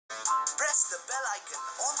Press the bell icon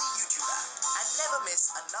on the YouTube app and never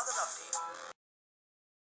miss another update.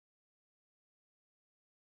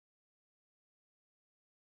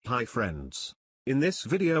 Hi friends. In this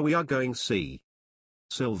video we are going to see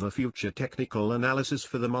silver future technical analysis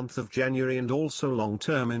for the month of January and also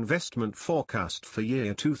long-term investment forecast for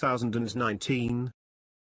year 2019.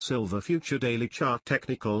 Silver future daily chart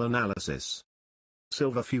technical analysis.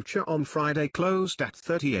 Silver future on Friday closed at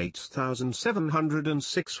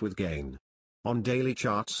 38,706 with gain. On daily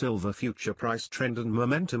chart, silver future price trend and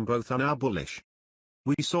momentum both are now bullish.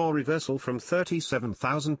 We saw reversal from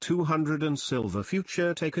 37,200 and silver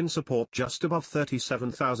future taken support just above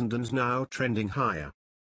 37,000 and now trending higher.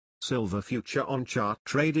 Silver future on chart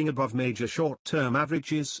trading above major short-term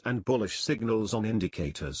averages and bullish signals on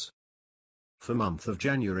indicators. For month of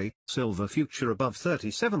January, silver future above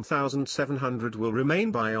 37,700 will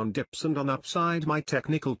remain buy on dips, and on upside my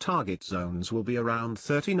technical target zones will be around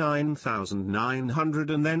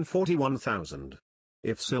 39,900 and then 41,000.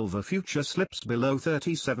 If silver future slips below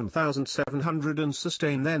 37,700 and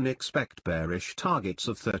sustain, then expect bearish targets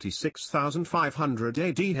of 36,500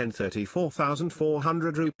 AD and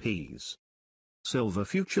 34,400 rupees. Silver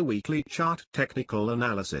future weekly chart technical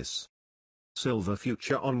analysis. Silver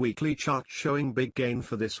future on weekly chart showing big gain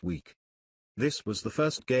for this week. This was the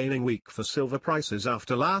first gaining week for silver prices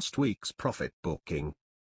after last week's profit booking.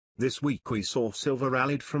 This week we saw silver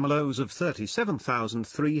rallied from lows of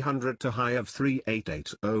 37,300 to high of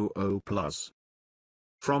 38800 plus.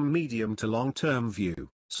 From medium to long-term view,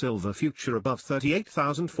 silver future above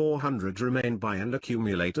 38,400 remain buy and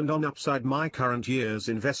accumulate, and on upside my current year's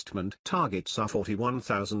investment targets are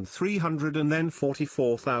 41,300 and then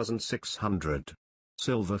 44,600.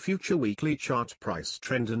 Silver future weekly chart price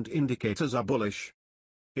trend and indicators are bullish.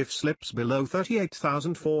 If slips below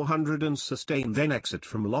 38,400 and sustain, then exit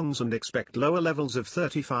from longs and expect lower levels of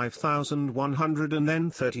 35,100 and then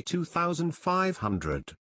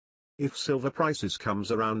 32,500. If silver prices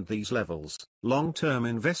comes around these levels, long-term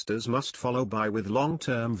investors must follow buy with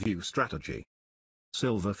long-term view strategy.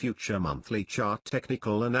 Silver future monthly chart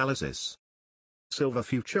technical analysis. Silver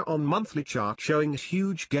future on monthly chart showing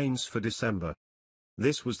huge gains for December.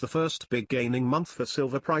 This was the first big gaining month for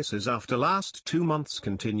silver prices after last 2 months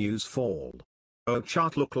continues fall.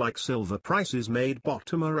 Chart look like silver prices made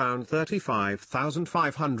bottom around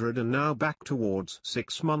 35,500 and now back towards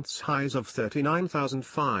 6 months highs of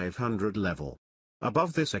 39,500 level.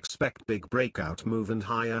 Above this expect big breakout move and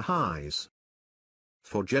higher highs.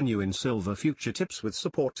 For genuine silver future tips with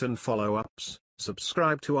support and follow-ups,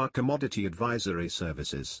 subscribe to our commodity advisory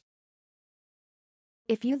services.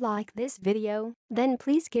 If you like this video, then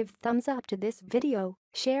please give thumbs up to this video,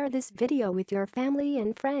 share this video with your family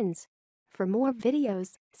and friends. For more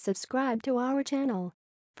videos, subscribe to our channel.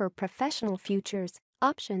 For professional futures,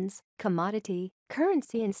 options, commodity,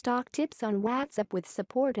 currency and stock tips on WhatsApp with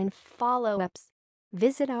support and follow-ups,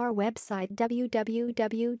 visit our website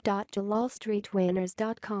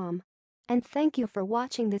www.jalalstreetwinners.com. And thank you for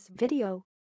watching this video.